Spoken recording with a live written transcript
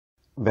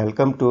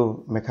Welcome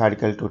to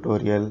mechanical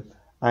tutorial.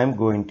 I am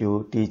going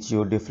to teach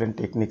you different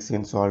techniques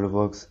in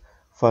SolidWorks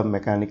for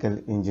mechanical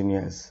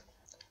engineers.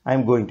 I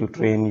am going to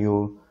train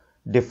you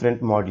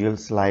different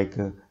modules like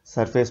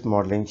surface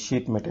modeling,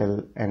 sheet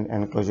metal and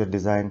enclosure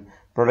design,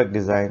 product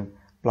design,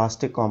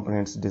 plastic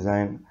components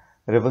design,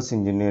 reverse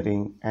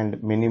engineering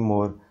and many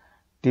more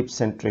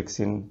tips and tricks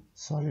in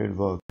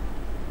SolidWorks.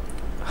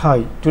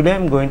 Hi, today I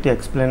am going to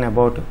explain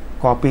about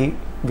copy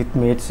with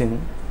mates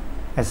in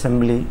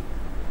assembly.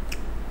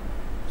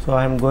 So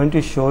I am going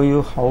to show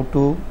you how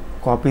to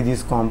copy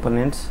these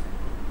components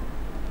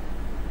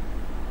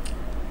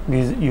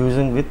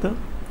using with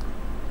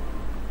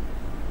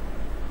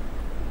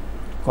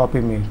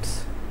copy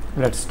mates.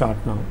 Let's start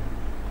now.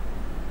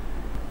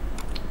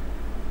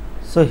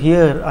 So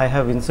here I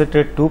have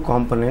inserted two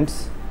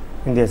components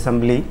in the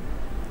assembly.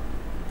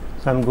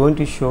 So I am going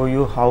to show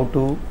you how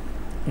to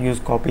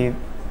use copy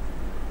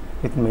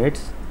with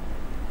mates.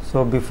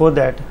 So before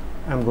that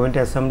I am going to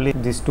assemble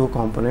these two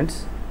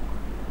components.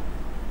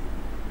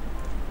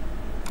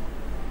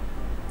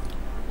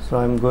 So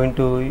I am going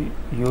to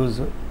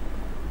use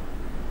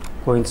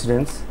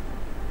coincidence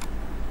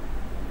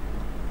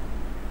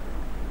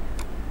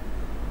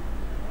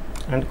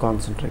and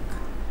concentric.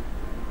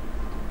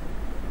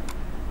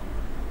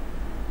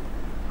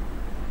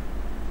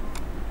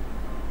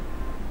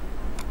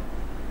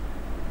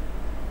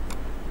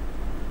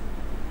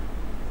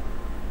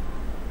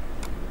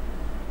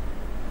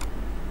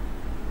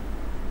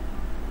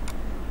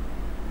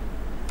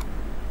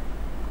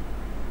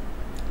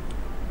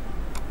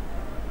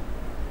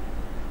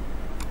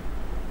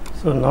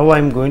 So now I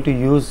am going to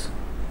use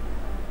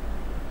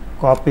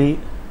copy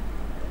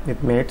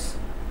with mates.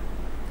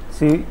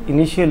 See,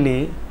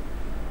 initially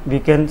we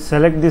can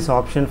select this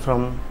option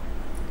from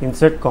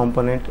insert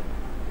component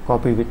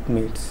copy with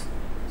mates.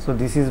 So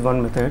this is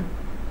one method.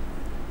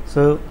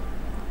 So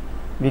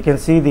we can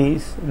see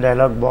this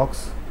dialog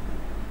box.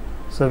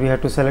 So we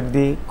have to select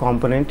the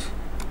component,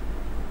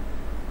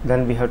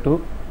 then we have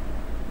to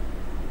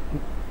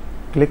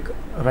click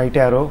right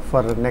arrow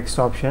for the next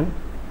option.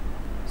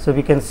 So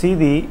we can see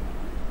the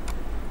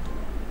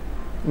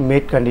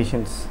mate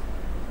conditions.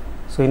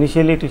 So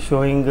initially it is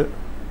showing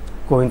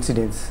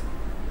coincidence.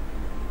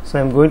 So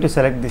I am going to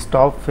select this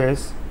top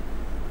face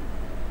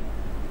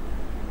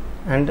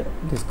and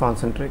this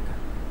concentric.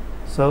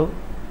 So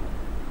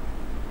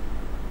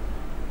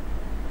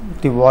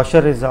the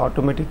washer is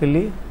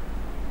automatically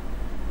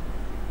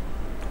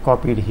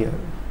copied here.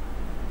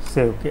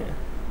 Say OK.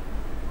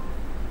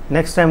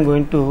 Next I am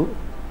going to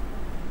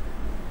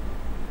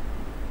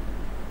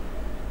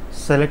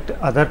select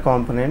other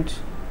component.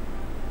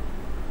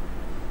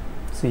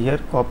 See here,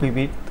 copy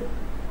with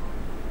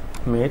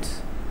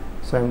mates.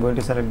 So I am going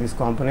to select this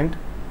component,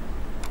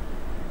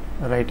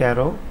 right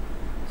arrow,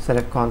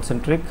 select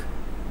concentric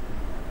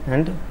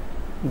and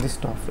this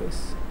top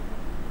face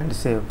and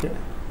say OK.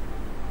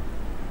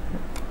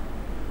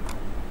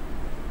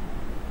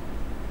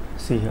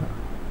 See here.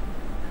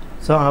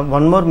 So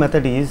one more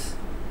method is,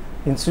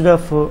 instead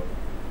of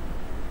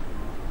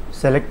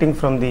selecting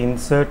from the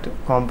insert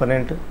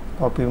component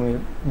copy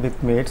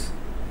with mates,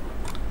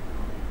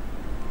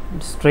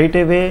 straight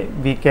away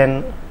we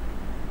can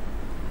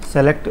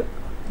select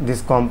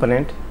this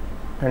component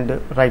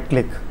and right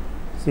click.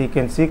 So you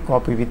can see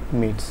copy with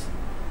mates,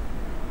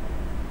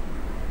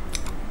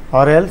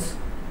 or else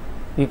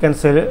you can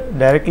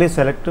directly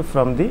select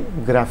from the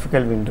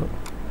graphical window,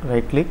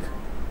 right click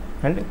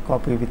and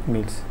copy with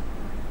mates.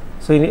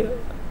 So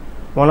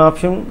one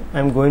option I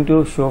am going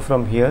to show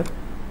from here.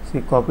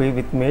 See, copy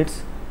with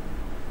mates.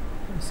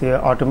 See,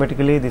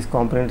 automatically this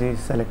component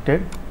is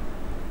selected.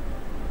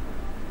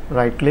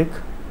 Right click,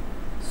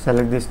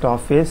 select this top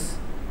face,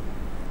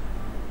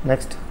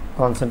 next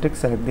concentric,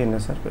 select the inner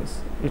surface.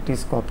 It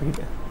is copied.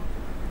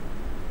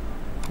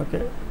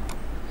 Okay.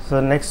 So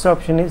next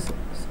option is,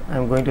 I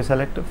am going to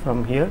select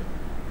from here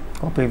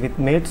copy with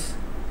mates.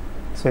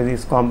 So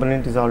this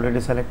component is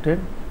already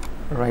selected.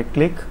 Right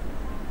click,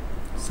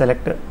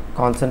 select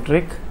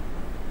concentric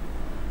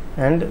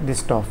and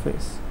this top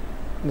face.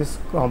 This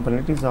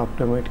component is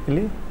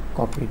automatically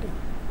copied.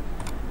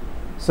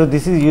 So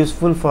this is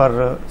useful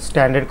for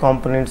standard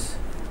components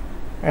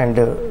and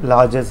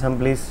large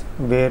assemblies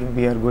where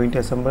we are going to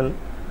assemble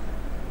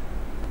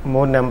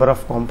more number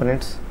of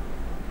components.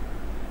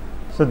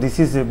 So this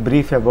is a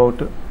brief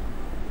about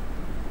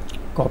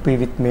copy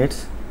with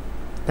mates.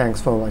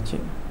 Thanks for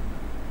watching.